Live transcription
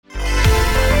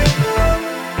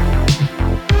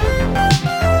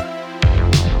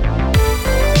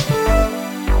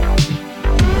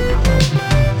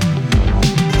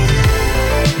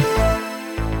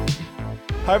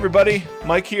Hi, everybody.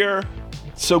 Mike here.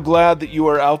 So glad that you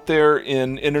are out there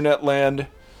in internet land.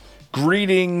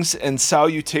 Greetings and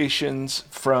salutations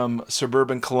from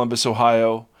suburban Columbus,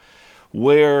 Ohio,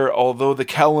 where, although the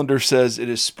calendar says it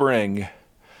is spring,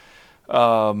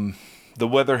 the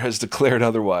weather has declared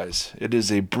otherwise. It is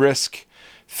a brisk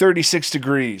 36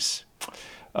 degrees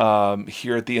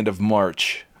here at the end of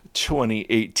March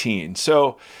 2018.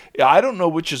 So I don't know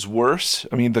which is worse.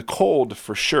 I mean, the cold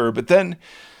for sure, but then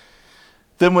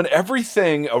when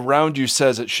everything around you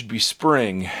says it should be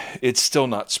spring, it's still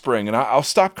not spring. And I'll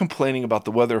stop complaining about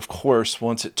the weather, of course,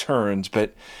 once it turns,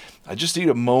 but I just need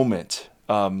a moment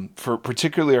for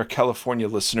particularly our California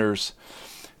listeners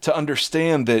to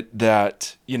understand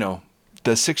that you know,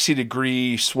 the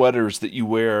 60-degree sweaters that you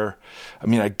wear, I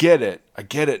mean, I get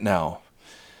it now.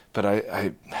 But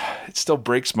it still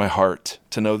breaks my heart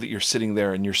to know that you're sitting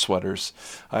there in your sweaters.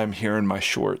 I'm here in my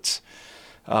shorts.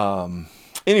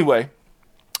 Anyway,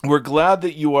 we're glad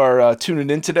that you are tuning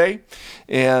in today,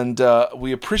 and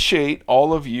we appreciate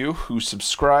all of you who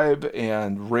subscribe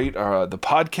and rate the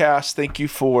podcast. Thank you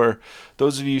for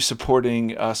those of you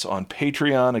supporting us on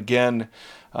Patreon. Again,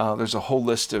 there's a whole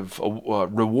list of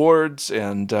rewards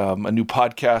and a new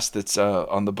podcast that's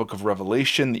on the book of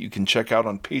Revelation that you can check out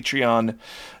on patreon.com.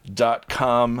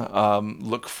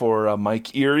 Look for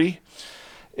Mike Erie.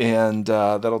 And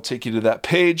that'll take you to that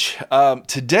page.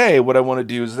 Today, what I want to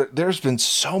do is that there's been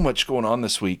so much going on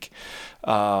this week.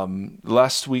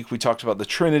 Last week, we talked about the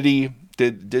Trinity,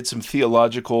 did some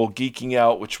theological geeking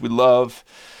out, which we love.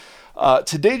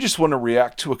 Today, just want to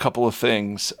react to a couple of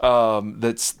things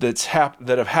that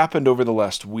have happened over the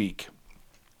last week.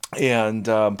 And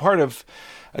part of,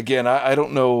 again, I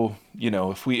don't know,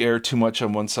 if we err too much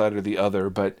on one side or the other,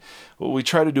 but we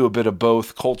try to do a bit of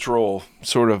both cultural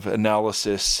sort of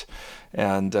analysis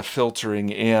and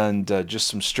filtering and just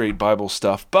some straight Bible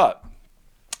stuff. But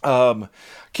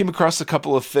came across a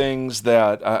couple of things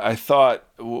that I thought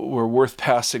were worth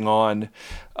passing on,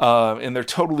 and they're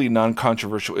totally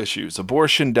non-controversial issues: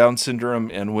 abortion, Down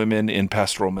syndrome, and women in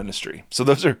pastoral ministry. So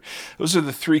those are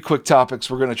the three quick topics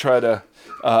we're going to try to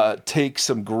take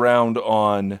some ground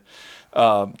on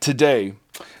today.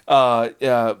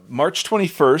 March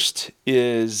 21st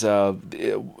is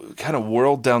kind of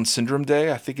World Down Syndrome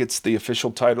Day. I think it's the official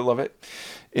title of it.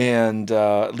 And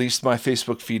at least my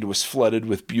Facebook feed was flooded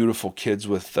with beautiful kids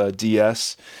with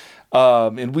DS.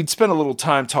 And we'd spent a little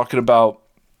time talking about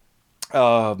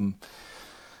the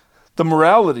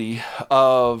morality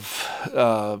of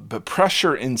the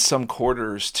pressure in some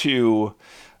quarters to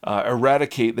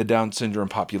eradicate the Down syndrome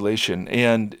population.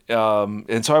 And so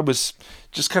I was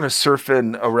just kind of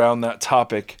surfing around that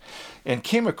topic and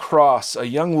came across a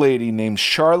young lady named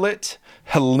Charlotte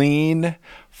Helene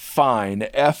Fine,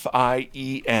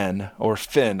 F-I-E-N, or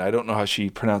Finn. I don't know how she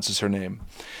pronounces her name.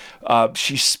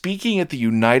 She's speaking at the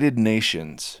United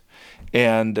Nations,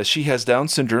 and she has Down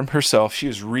syndrome herself. She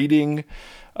is reading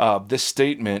this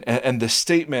statement, and the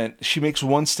statement, she makes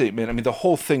one statement. I mean, the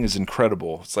whole thing is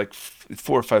incredible. It's like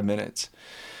 4 or 5 minutes.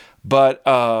 But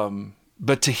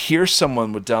to hear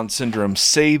someone with Down syndrome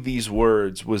say these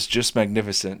words was just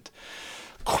magnificent.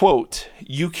 Quote,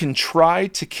 "You can try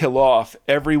to kill off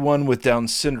everyone with Down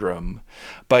syndrome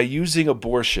by using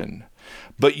abortion,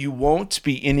 but you won't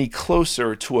be any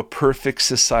closer to a perfect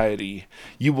society.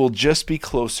 You will just be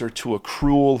closer to a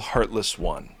cruel, heartless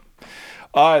one."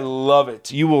 I love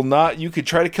it. You could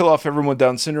try to kill off everyone with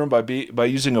Down syndrome by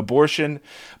using abortion,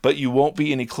 but you won't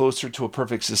be any closer to a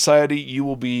perfect society. You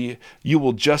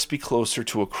will just be closer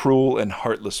to a cruel and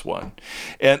heartless one.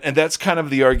 And that's kind of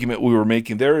the argument we were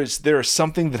making. There is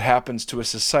something that happens to a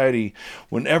society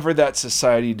whenever that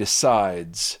society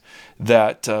decides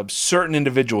that certain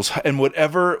individuals, and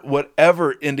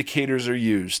whatever indicators are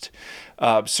used,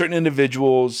 certain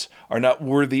individuals are not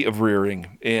worthy of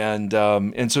rearing. And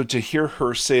so to hear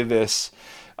her say this,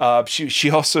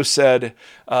 she also said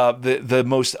the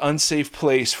most unsafe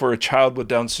place for a child with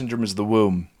Down syndrome is the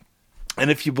womb.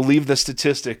 And if you believe the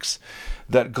statistics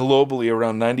that globally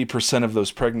around 90% of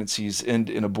those pregnancies end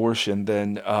in abortion,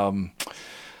 then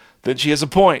she has a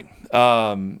point.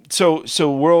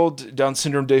 So World Down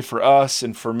Syndrome Day for us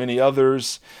and for many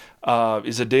others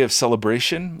is a day of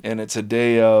celebration, and it's a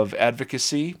day of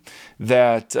advocacy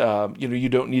that you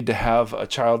don't need to have a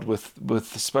child with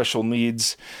special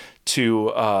needs to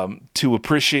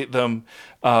appreciate them,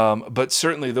 but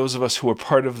certainly those of us who are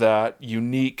part of that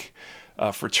unique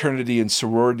fraternity and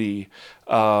sorority,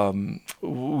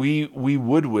 we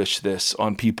would wish this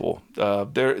on people.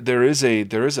 There is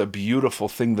a beautiful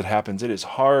thing that happens. It is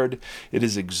hard. It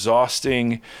is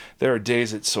exhausting. There are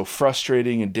days it's so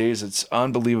frustrating, and days it's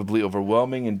unbelievably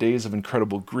overwhelming, and days of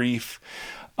incredible grief.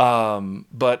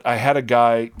 But I had a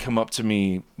guy come up to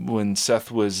me when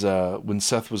Seth was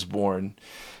born,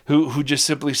 who just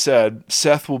simply said,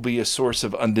 "Seth will be a source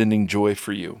of unending joy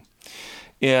for you,"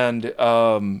 and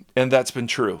that's been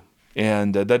true.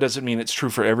 And that doesn't mean it's true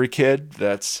for every kid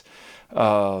that's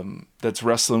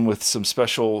wrestling with some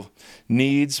special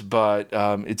needs, but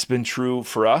it's been true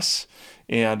for us.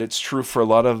 And it's true for a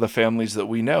lot of the families that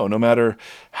we know. No matter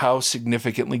how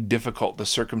significantly difficult the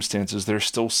circumstances, there's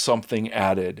still something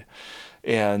added.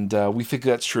 And we think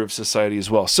that's true of society as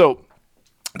well. So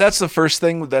that's the first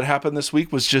thing that happened this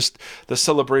week, was just the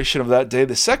celebration of that day.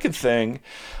 The second thing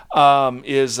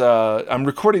is I'm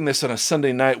recording this on a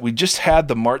Sunday night. We just had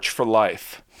the March for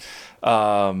Life,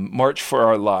 March for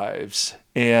Our Lives.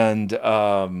 And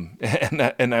I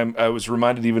was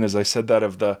reminded, even as I said that,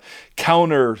 of the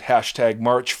counter hashtag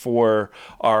March for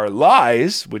Our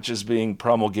Lies, which is being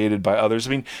promulgated by others. I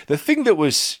mean, the thing that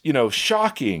was,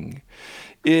 shocking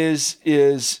is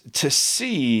to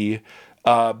see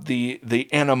the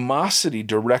animosity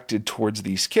directed towards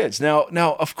these kids.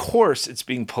 Now, of course, it's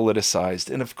being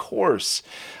politicized, and of course,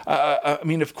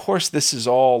 of course, this is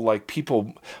all like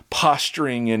people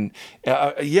posturing, and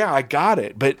yeah, I got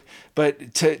it, but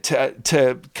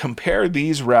to compare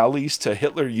these rallies to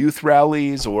Hitler Youth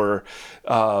rallies or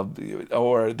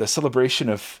the celebration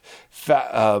of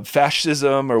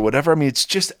fascism or whatever, I mean, it's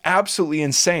just absolutely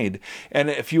insane. And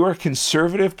if you are a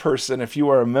conservative person, if you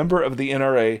are a member of the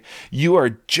NRA, you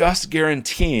are just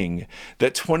guaranteeing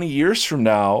that 20 years from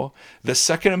now, the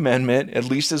Second Amendment, at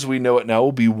least as we know it now,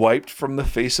 will be wiped from the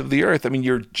face of the earth. I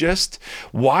mean,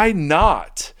 why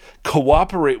not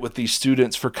cooperate with these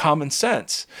students for common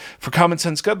sense gun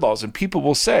laws? And people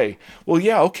will say, well,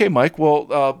 yeah, okay, Mike,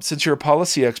 well, since you're a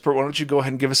policy expert, why don't you go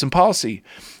ahead and give us some policy?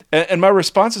 And my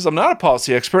response is, I'm not a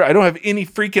policy expert. I don't have any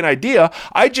freaking idea.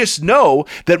 I just know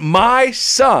that my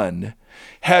son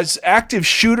has active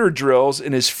shooter drills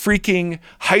in his freaking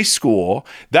high school.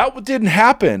 That didn't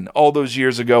happen all those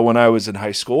years ago when I was in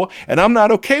high school, and I'm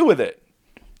not okay with it.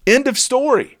 End of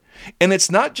story. And it's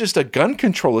not just a gun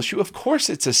control issue. Of course,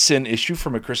 it's a sin issue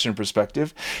from a Christian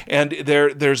perspective. And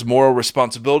there's moral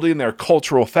responsibility, and there are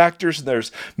cultural factors, and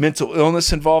there's mental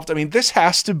illness involved. I mean, this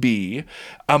has to be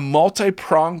a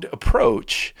multi-pronged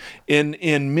approach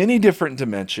in many different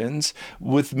dimensions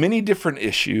with many different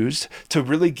issues to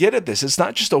really get at this. It's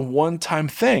not just a one-time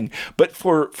thing. But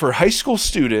for high school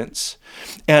students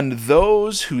and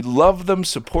those who love them,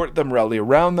 support them, rally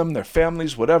around them, their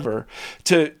families, whatever,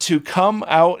 to come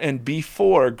out and be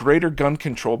for greater gun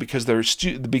control because their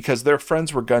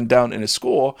friends were gunned down in a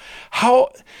school,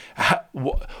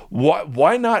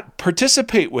 why not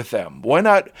participate with them? Why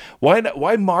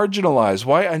marginalize?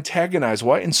 Why antagonize?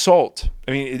 Why insult?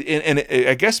 I mean, and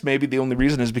I guess maybe the only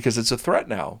reason is because it's a threat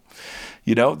now.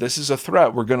 This is a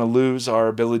threat. We're going to lose our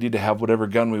ability to have whatever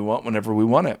gun we want whenever we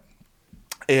want it.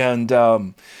 And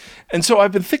so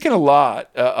I've been thinking a lot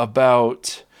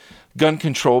about gun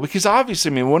control, because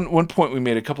obviously, I mean, one point we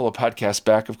made a couple of podcasts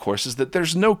back, of course, is that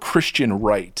there's no Christian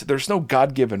right. There's no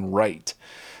God-given right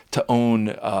to own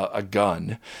a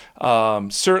gun.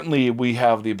 Certainly, we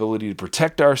have the ability to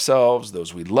protect ourselves,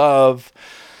 those we love.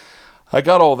 I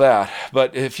got all that.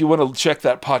 But if you want to check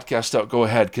that podcast out, go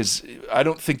ahead, because I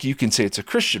don't think you can say it's a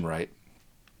Christian right.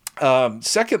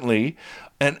 Secondly,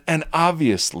 and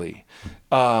obviously,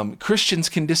 Christians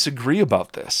can disagree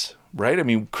about this, right? I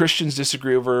mean, Christians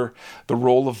disagree over the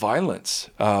role of violence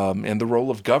and the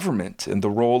role of government and the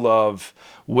role of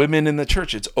women in the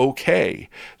church. It's okay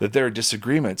that there are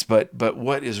disagreements, but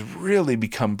what has really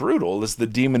become brutal is the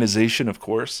demonization, of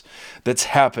course, that's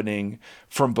happening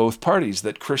from both parties,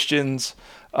 that Christians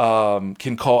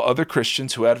can call other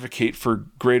Christians who advocate for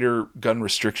greater gun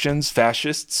restrictions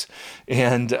fascists,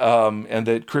 and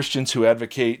that Christians who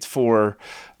advocate for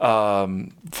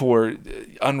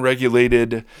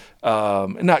unregulated,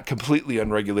 not completely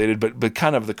unregulated, but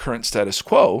kind of the current status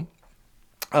quo.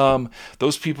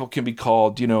 Those people can be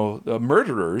called,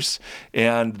 murderers,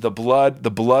 and the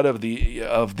blood of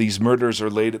these murders are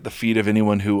laid at the feet of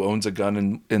anyone who owns a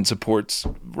gun and supports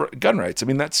gun rights. I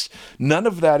mean, none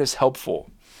of that is helpful.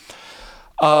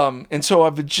 And so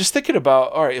I've been just thinking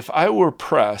about, all right, if I were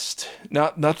pressed,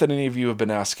 not that any of you have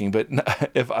been asking, but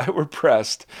if I were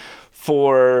pressed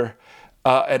for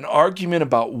an argument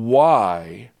about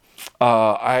why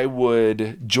I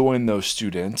would join those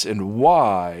students, and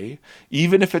why,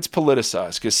 even if it's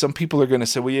politicized, because some people are going to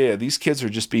say, well, yeah, these kids are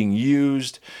just being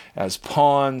used as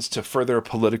pawns to further a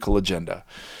political agenda.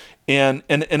 And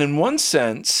in one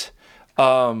sense,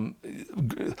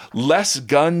 less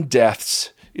gun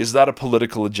deaths is not a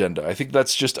political agenda. I think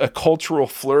that's just a cultural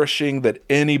flourishing that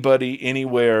anybody,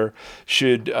 anywhere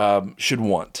should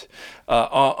want.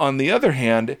 On the other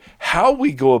hand, how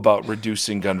we go about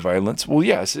reducing gun violence, well,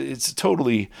 yes, it's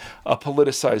totally a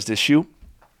politicized issue.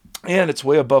 And it's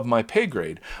way above my pay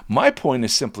grade. My point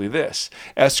is simply this.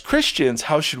 As Christians,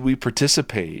 how should we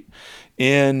participate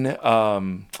in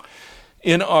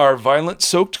our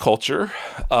violence-soaked culture,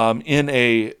 in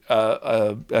a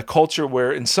culture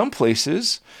where in some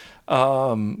places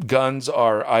guns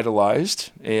are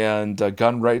idolized and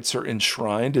gun rights are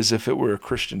enshrined as if it were a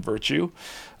Christian virtue?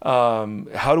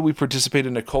 How do we participate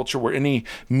in a culture where any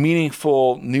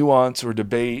meaningful nuance or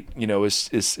debate,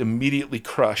 is immediately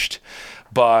crushed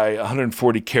by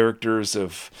 140 characters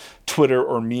of Twitter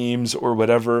or memes or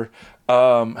whatever?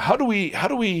 How do we,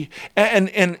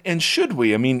 and should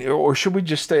we, or should we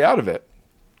just stay out of it?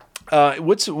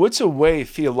 What's a way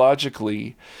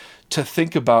theologically to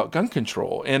think about gun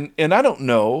control? And I don't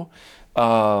know,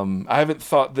 I haven't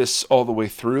thought this all the way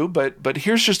through, but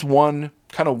here's just one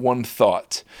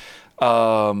thought.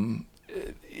 The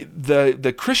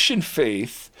Christian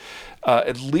faith,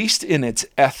 at least in its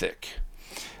ethic,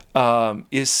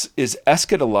 is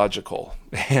eschatological,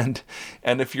 and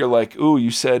if you're like, ooh,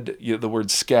 you said the word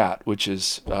scat, which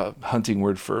is a hunting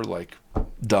word for like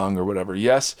dung or whatever.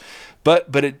 Yes,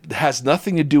 but it has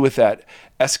nothing to do with that.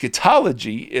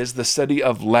 Eschatology is the study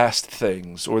of last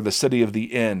things, or the study of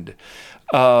the end.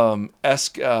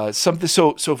 Something.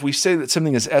 So if we say that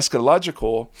something is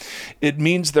eschatological, it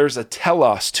means there's a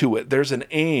telos to it. There's an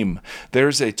aim.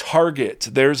 There's a target.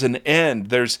 There's an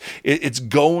end. It's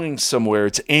going somewhere.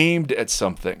 It's aimed at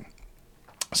something.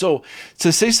 So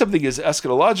to say something is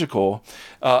eschatological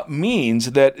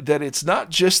means that it's not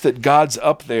just that God's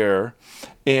up there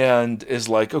and is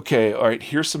like, okay, all right,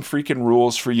 here's some freaking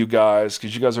rules for you guys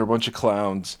because you guys are a bunch of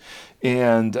clowns.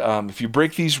 And if you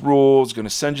break these rules, going to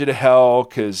send you to hell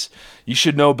because you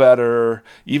should know better.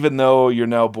 Even though you're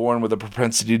now born with a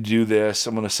propensity to do this,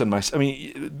 I'm going to send my.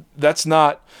 That's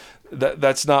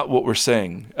not what we're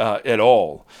saying at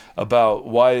all about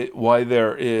why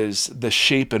there is the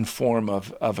shape and form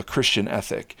of a Christian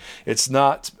ethic. It's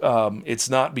not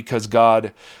because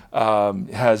God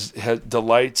has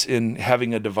delights in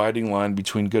having a dividing line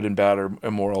between good and bad, or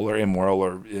immoral or immoral,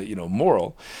 or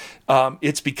moral.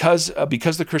 It's because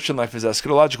the Christian life is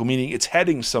eschatological, meaning it's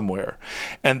heading somewhere,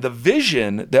 and the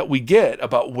vision that we get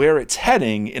about where it's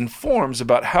heading informs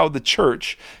about how the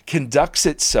church conducts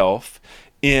itself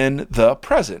in the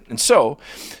present. And so,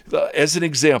 as an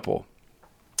example,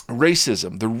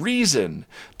 racism, the reason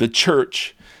the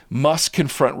church must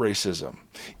confront racism,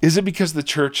 is it because the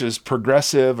church is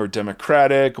progressive or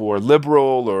democratic or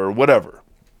liberal or whatever?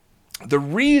 The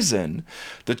reason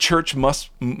the church must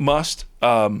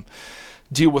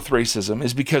deal with racism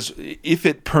is because if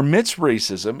it permits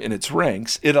racism in its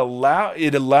ranks, it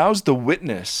allows the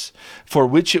witness for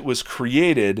which it was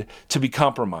created to be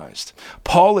compromised.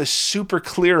 Paul is super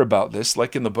clear about this,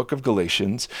 like in the book of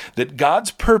Galatians, that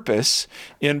God's purpose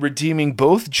in redeeming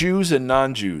both Jews and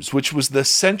non-Jews, which was the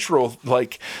central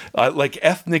like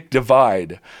ethnic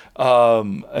divide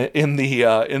in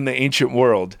the ancient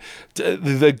world,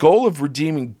 the goal of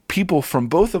redeeming people from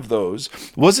both of those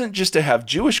wasn't just to have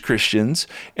Jewish Christians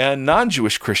and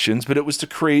non-Jewish Christians, but it was to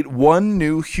create one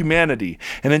new humanity,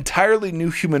 an entirely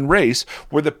new human race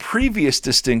where the previous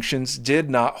distinctions did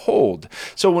not hold.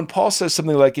 So when Paul says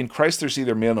something like, in Christ there's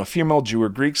either male or female, Jew or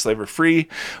Greek, slave or free,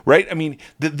 right?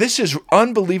 This is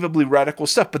unbelievably radical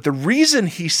stuff, but the reason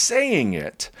he's saying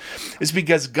it is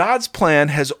because God's plan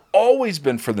has always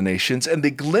been for the nations, and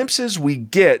the glimpses we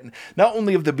get, not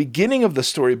only of the beginning of the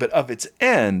story, but of its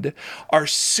end, are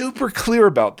super clear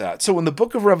about that. So in the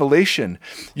book of Revelation,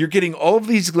 you're getting all of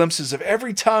these glimpses of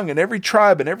every tongue and every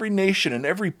tribe and every nation and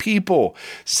every people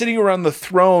sitting around the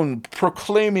throne,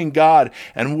 proclaiming God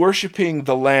and worshiping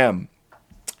the Lamb.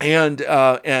 And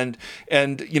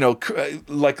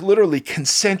like literally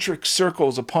concentric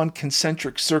circles upon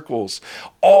concentric circles,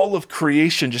 all of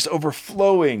creation just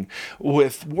overflowing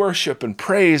with worship and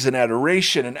praise and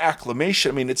adoration and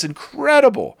acclamation. It's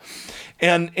incredible.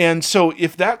 And so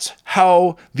if that's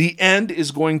how the end is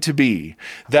going to be,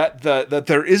 that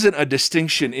there isn't a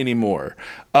distinction anymore,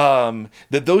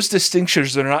 that those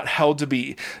distinctions are not held to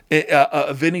be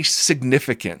of any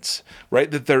significance, right?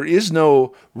 That there is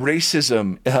no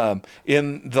racism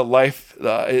in the life,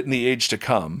 in the age to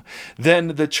come, then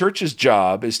the church's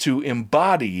job is to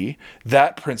embody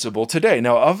that principle today.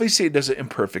 Now, obviously it does it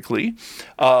imperfectly.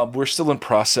 We're still in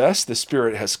process. The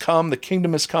Spirit has come, the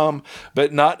kingdom has come,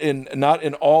 but not not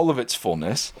in all of its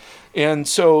fullness. And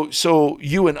so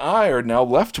you and I are now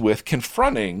left with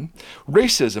confronting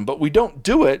racism, but we don't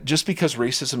do it just because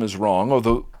racism is wrong,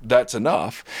 although that's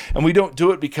enough. And we don't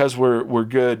do it because we're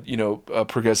good,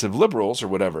 progressive liberals or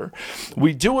whatever.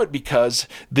 We do it because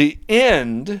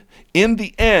in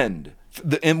the end,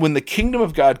 and when the kingdom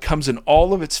of God comes in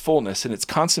all of its fullness and its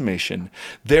consummation,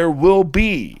 there will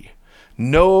be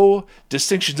no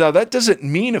distinctions. Now, that doesn't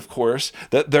mean, of course,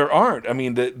 that there aren't. I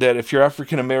mean, that if you're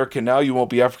African American now, you won't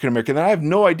be African American. I have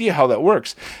no idea how that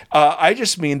works. I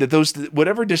just mean that those,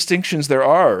 whatever distinctions there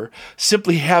are,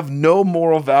 simply have no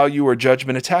moral value or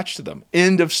judgment attached to them.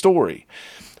 End of story.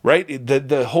 Right?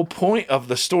 The whole point of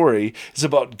the story is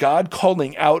about God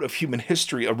calling out of human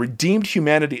history a redeemed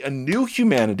humanity, a new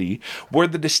humanity, where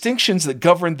the distinctions that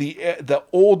govern the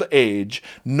old age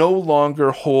no longer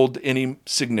hold any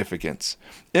significance.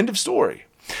 End of story.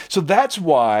 So that's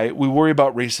why we worry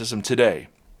about racism today.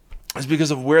 It's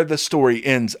because of where the story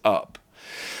ends up.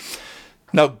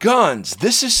 Now, guns.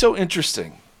 This is so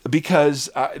interesting because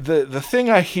the thing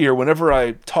I hear whenever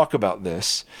I talk about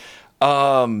this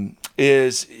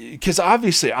is because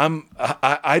obviously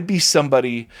I'd be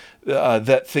somebody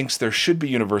that thinks there should be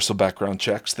universal background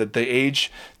checks, that the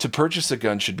age to purchase a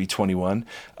gun should be 21,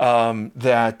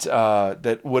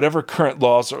 that whatever current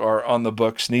laws are on the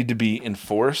books need to be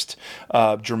enforced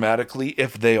dramatically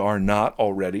if they are not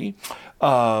already.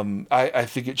 I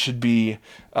think it should be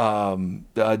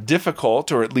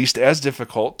difficult, or at least as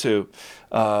difficult to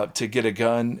get a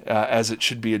gun as it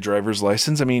should be a driver's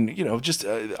license. I mean,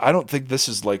 I don't think this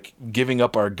is like giving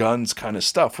up our guns kind of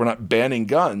stuff. We're not banning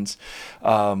guns.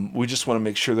 We just want to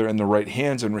make sure they're in the right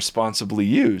hands and responsibly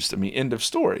used. I mean, end of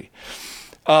story.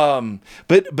 But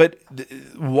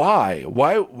why?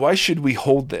 Why should we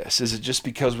hold this? Is it just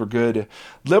because we're good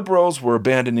liberals? We're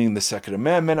abandoning the Second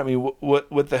Amendment? I mean,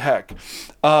 what the heck?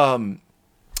 And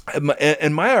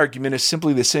my argument is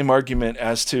simply the same argument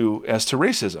as to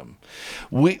racism.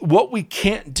 What we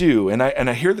can't do, and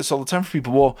I hear this all the time from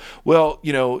people. Well,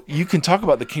 you can talk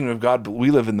about the kingdom of God, but we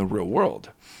live in the real world.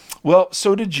 Well,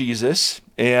 so did Jesus,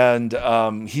 and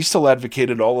he still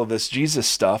advocated all of this Jesus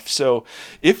stuff. So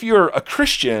if you're a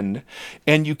Christian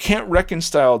and you can't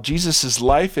reconcile Jesus's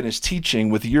life and his teaching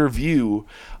with your view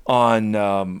on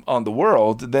the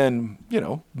world, then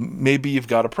maybe you've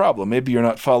got a problem. Maybe you're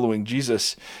not following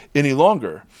Jesus any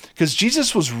longer, because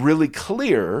Jesus was really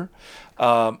clear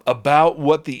about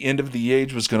what the end of the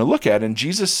age was going to look at, and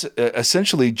Jesus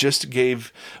essentially just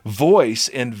gave voice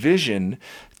and vision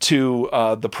to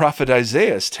the prophet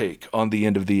Isaiah's take on the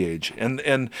end of the age.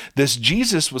 And this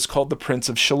Jesus was called the Prince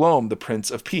of Shalom, the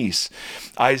Prince of Peace.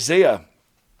 Isaiah,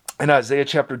 in Isaiah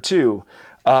chapter 2,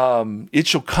 it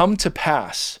shall come to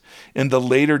pass in the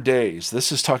later days.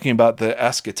 This is talking about the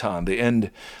eschaton, the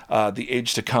end, the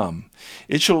age to come.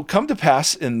 It shall come to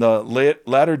pass in the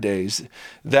latter days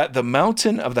that the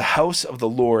mountain of the house of the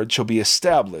Lord shall be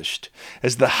established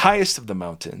as the highest of the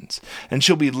mountains, and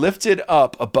shall be lifted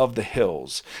up above the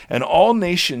hills, and all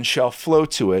nations shall flow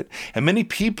to it, and many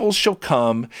peoples shall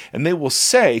come, and they will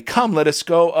say, Come, let us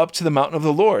go up to the mountain of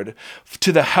the Lord,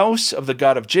 to the house of the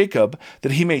God of Jacob,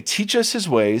 that he may teach us his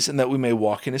ways, and that we may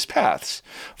walk in his paths.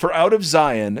 For out of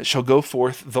Zion shall go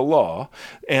forth the law,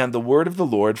 and the word of the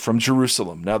Lord from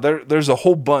Jerusalem. Now there's a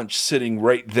whole bunch sitting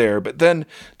right there, but then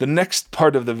the next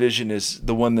part of the vision is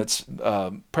the one that's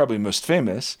probably most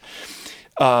famous.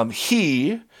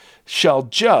 He shall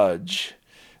judge,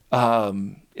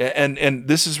 and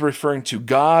this is referring to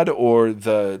God or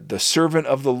the servant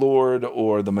of the Lord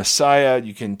or the Messiah.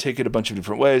 You can take it a bunch of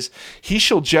different ways. He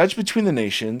shall judge between the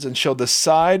nations and shall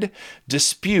decide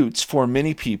disputes for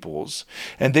many peoples,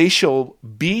 and they shall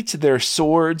beat their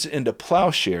swords into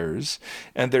plowshares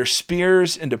and their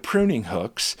spears into pruning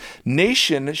hooks.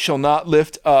 Nation shall not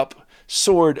lift up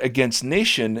sword against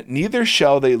nation, neither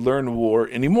shall they learn war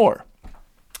anymore.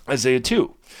 Isaiah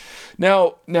 2.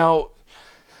 Now,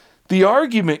 the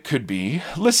argument could be,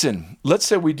 listen, let's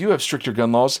say we do have stricter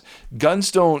gun laws.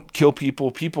 Guns don't kill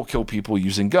people. People kill people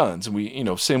using guns. And we,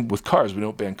 same with cars. We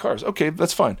don't ban cars. Okay,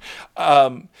 that's fine.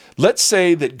 Let's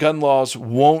say that gun laws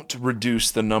won't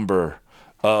reduce the number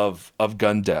of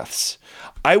gun deaths.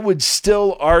 I would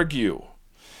still argue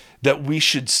that we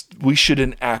should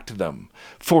enact them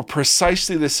for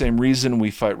precisely the same reason we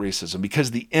fight racism.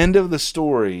 Because the end of the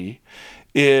story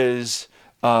is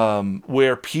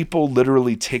where people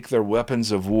literally take their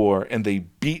weapons of war and they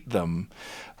beat them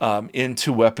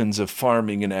into weapons of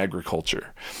farming and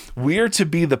agriculture. We are to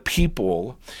be the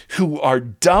people who are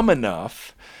dumb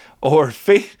enough or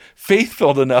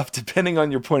faith-filled enough, depending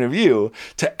on your point of view,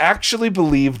 to actually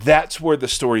believe that's where the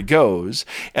story goes,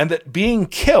 and that being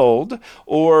killed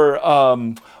or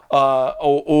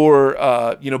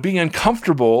being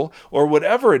uncomfortable or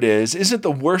whatever it is isn't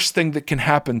the worst thing that can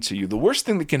happen to you. The worst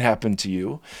thing that can happen to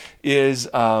you is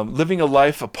living a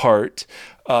life apart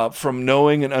from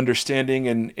knowing and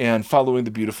understanding and following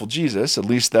the beautiful Jesus. At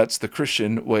least that's the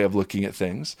Christian way of looking at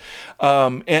things,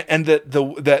 and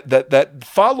that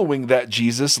following that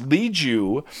Jesus leads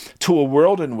you to a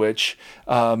world in which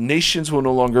nations will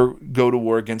no longer go to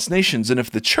war against nations. And if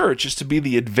the church is to be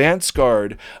the advance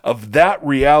guard of that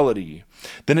reality,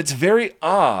 then it's very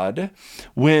odd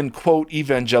when, quote,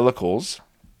 evangelicals,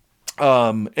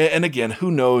 and again, who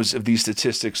knows if these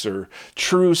statistics are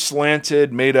true,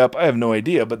 slanted, made up? I have no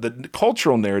idea. But the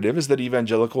cultural narrative is that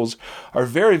evangelicals are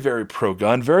very, very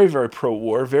pro-gun, very, very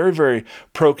pro-war, very, very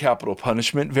pro-capital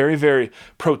punishment, very, very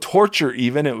pro-torture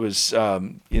even. It was,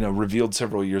 revealed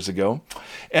several years ago.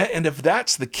 And if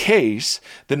that's the case,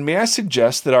 then may I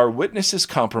suggest that our witness is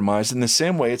compromised in the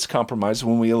same way it's compromised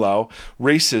when we allow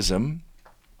racism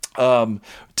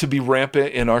to be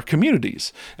rampant in our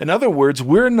communities. In other words,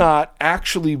 we're not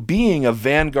actually being a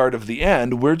vanguard of the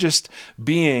end. We're just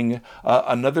being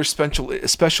another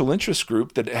special interest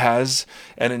group that has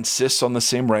and insists on the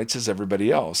same rights as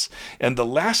everybody else. And the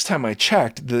last time I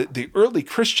checked, the early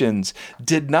Christians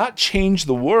did not change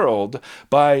the world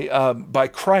by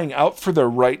crying out for their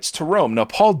rights to roam. Now,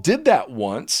 Paul did that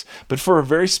once, but for a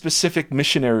very specific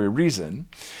missionary reason.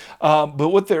 But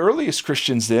what the earliest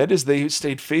Christians did is they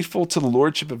stayed faithful to the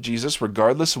lordship of Jesus,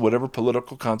 regardless of whatever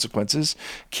political consequences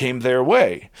came their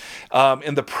way.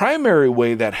 And the primary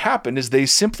way that happened is they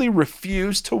simply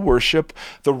refused to worship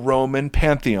the Roman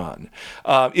pantheon.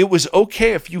 It was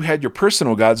okay if you had your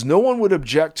personal gods. No one would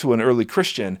object to an early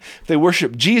Christian if they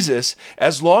worshiped Jesus,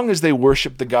 as long as they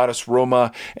worshiped the goddess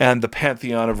Roma and the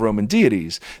pantheon of Roman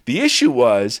deities. The issue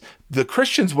was, the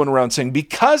Christians went around saying,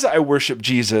 because I worship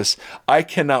Jesus, I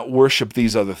cannot worship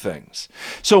these other things.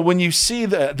 So when you see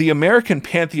the American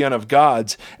pantheon of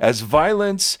gods as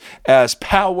violence, as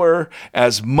power,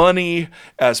 as money,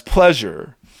 as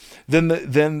pleasure, then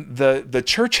the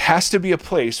church has to be a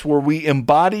place where we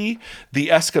embody the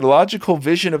eschatological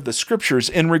vision of the scriptures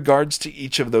in regards to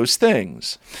each of those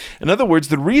things. In other words,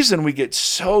 the reason we get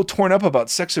so torn up about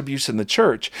sex abuse in the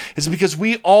church is because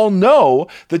we all know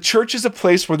the church is a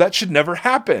place where that should never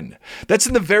happen. That's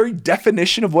in the very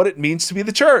definition of what it means to be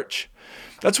the church.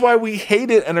 That's why we hate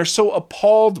it and are so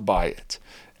appalled by it.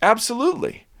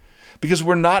 Absolutely. Because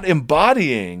we're not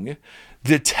embodying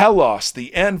the telos,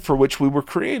 the end for which we were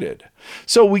created.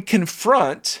 So we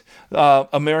confront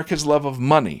America's love of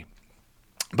money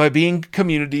by being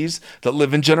communities that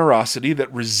live in generosity,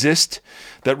 that resist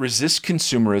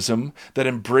consumerism, that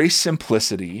embrace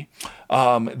simplicity,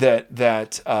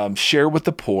 that share with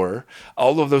the poor,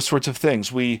 all of those sorts of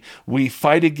things. We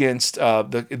fight against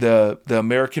the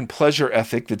American pleasure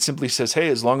ethic that simply says, hey,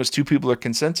 as long as two people are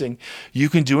consenting, you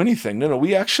can do anything. No,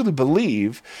 we actually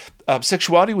believe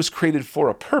sexuality was created for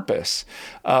a purpose.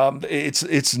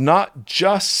 It's not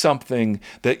just something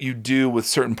that you do with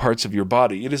certain parts of your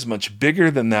body. It is much bigger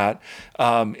than that,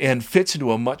 and fits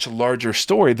into a much larger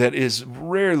story that is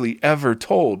rarely ever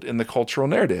told in the cultural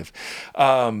narrative.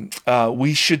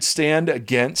 We should stand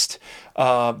against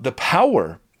the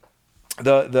power,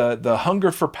 the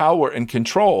hunger for power and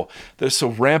control that is so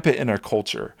rampant in our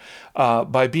culture,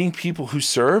 by being people who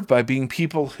serve, by being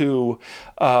people who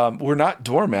we're not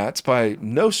doormats by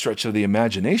no stretch of the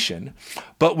imagination,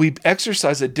 but we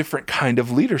exercise a different kind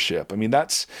of leadership. I mean,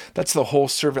 that's the whole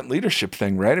servant leadership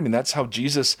thing, right? I mean, that's how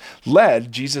Jesus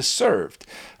led, Jesus served.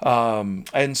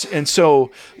 And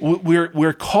so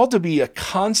we're called to be a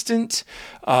constant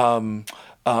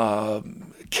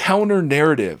counter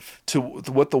narrative to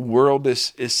what the world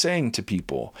is saying to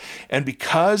people. And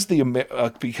because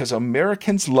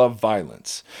Americans love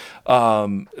violence,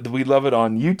 we love it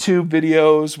on YouTube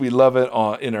videos, we love it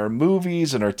in our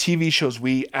movies and our TV shows.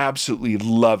 We absolutely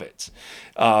love it,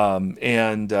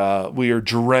 and we are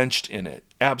drenched in it.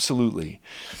 Absolutely.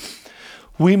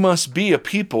 We must be a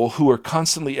people who are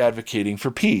constantly advocating for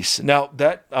peace. Now,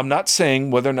 that I'm not saying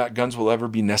whether or not guns will ever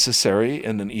be necessary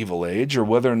in an evil age, or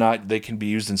whether or not they can be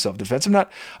used in self-defense. I'm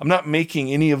not making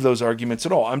any of those arguments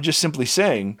at all. I'm just simply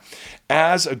saying,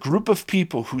 as a group of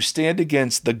people who stand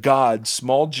against the gods,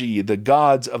 small g, the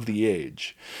gods of the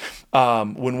age,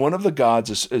 when one of the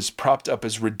gods is propped up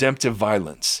as redemptive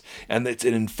violence, and it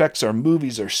infects our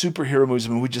movies, our superhero movies,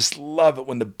 and we just love it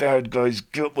when the bad guys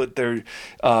get what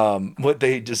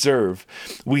they deserve.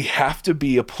 We have to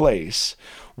be a place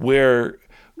where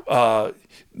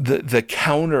the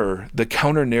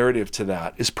counter narrative to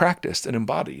that is practiced and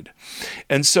embodied.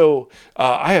 And so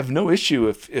I have no issue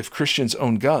if Christians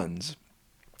own guns.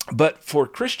 But for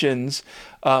Christians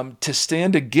to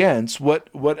stand against what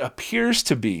appears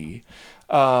to be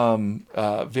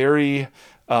very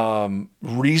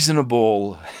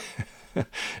reasonable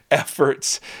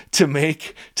efforts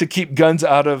to keep guns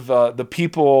out of the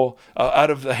people, out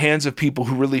of the hands of people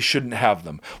who really shouldn't have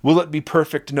them. Will it be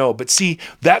perfect? No. But see,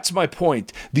 that's my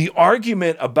point. The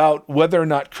argument about whether or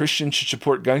not Christians should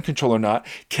support gun control or not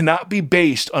cannot be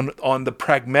based on the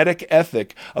pragmatic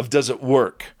ethic of does it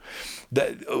work.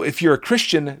 That if you're a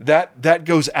Christian, that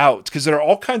goes out, because there are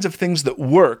all kinds of things that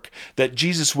work that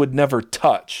Jesus would never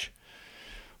touch,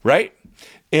 right?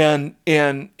 And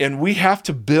we have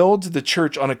to build the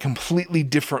church on a completely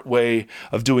different way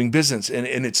of doing business. And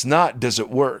it's not, does it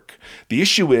work? The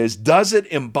issue is, does it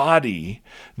embody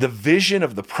the vision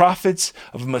of the prophets,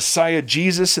 of Messiah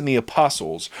Jesus and the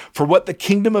apostles for what the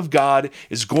kingdom of God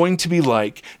is going to be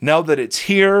like now that it's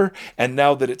here and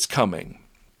now that it's coming?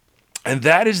 And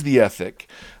that is the ethic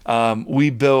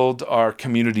we build our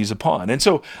communities upon. And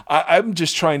so I'm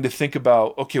just trying to think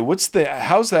about, okay,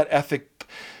 how's that ethic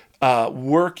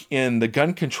work in the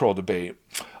gun control debate?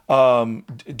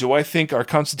 Do I think our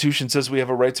Constitution says we have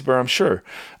a right to bear arms? Sure.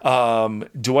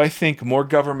 Do I think more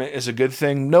government is a good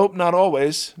thing? Nope, not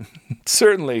always.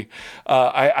 Certainly.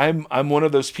 I'm one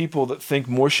of those people that think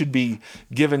more should be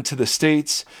given to the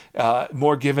states,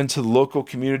 more given to the local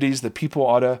communities, that people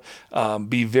ought to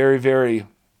be very, very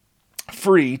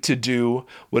free to do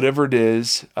whatever it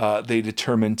is they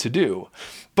determine to do.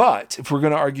 But if we're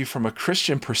going to argue from a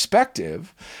Christian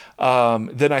perspective,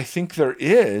 then I think there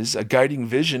is a guiding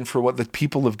vision for what the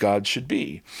people of God should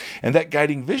be. And that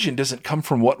guiding vision doesn't come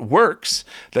from what works.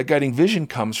 That guiding vision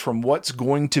comes from what's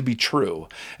going to be true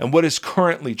and what is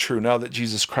currently true now that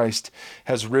Jesus Christ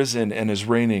has risen and is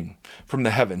reigning from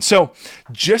the heavens. So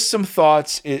just some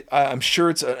thoughts. I'm sure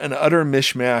it's an utter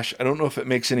mishmash. I don't know if it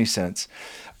makes any sense.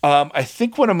 I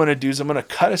think what I'm going to do is I'm going to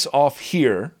cut us off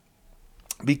here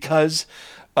because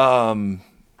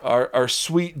our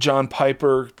sweet John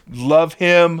Piper, love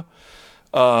him.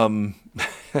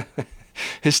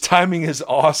 His timing is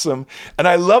awesome. And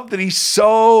I love that he's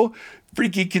so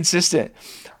freaky consistent.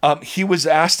 He was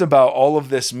asked about all of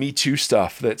this Me Too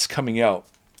stuff that's coming out.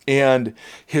 And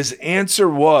his answer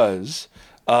was,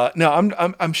 now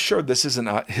I'm sure this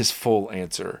isn't his full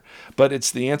answer, but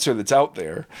it's the answer that's out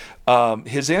there.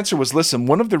 His answer was, listen,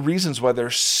 one of the reasons why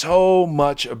there's so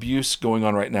much abuse going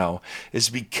on right now is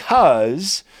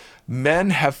because men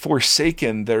have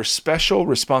forsaken their special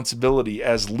responsibility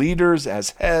as leaders, as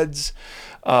heads,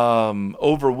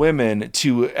 over women,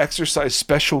 to exercise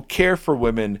special care for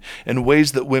women in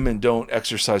ways that women don't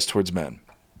exercise towards men.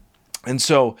 And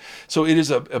so it is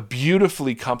a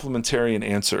beautifully complementarian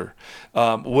answer.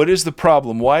 What is the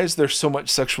problem? Why is there so much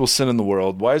sexual sin in the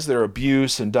world? Why is there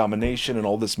abuse and domination and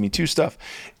all this Me Too stuff?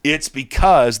 It's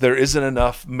because there isn't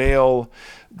enough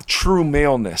true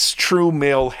maleness, true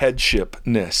male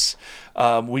headshipness.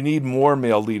 We need more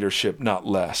male leadership, not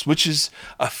less, which is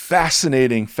a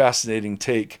fascinating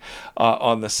take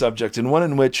on the subject, and one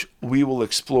in which we will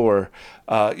explore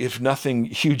if nothing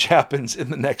huge happens in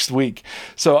the next week.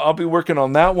 So I'll be working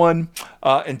on that one.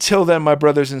 Until then, my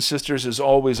brothers and sisters, as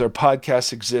always, our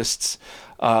podcast exists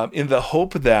in the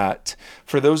hope that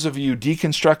for those of you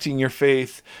deconstructing your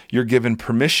faith, you're given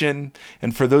permission.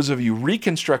 And for those of you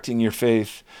reconstructing your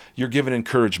faith, you're given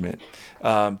encouragement.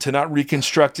 To not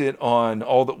reconstruct it on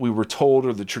all that we were told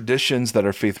or the traditions that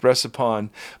our faith rests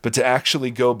upon, but to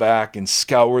actually go back and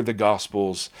scour the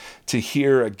Gospels to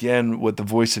hear again what the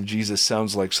voice of Jesus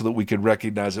sounds like so that we could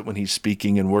recognize it when he's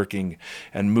speaking and working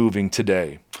and moving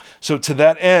today. So to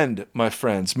that end, my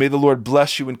friends, may the Lord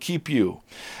bless you and keep you.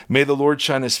 May the Lord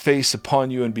shine his face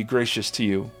upon you and be gracious to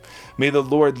you. May the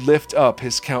Lord lift up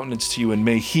his countenance to you, and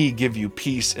may he give you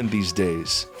peace in these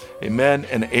days. Amen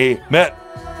and amen.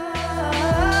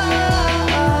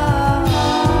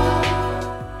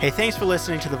 Hey, thanks for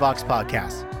listening to the Vox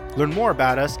Podcast. Learn more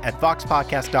about us at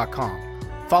voxpodcast.com.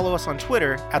 Follow us on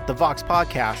Twitter at the Vox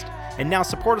Podcast, and now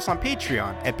support us on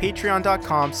Patreon at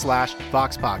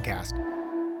patreon.com/voxpodcast.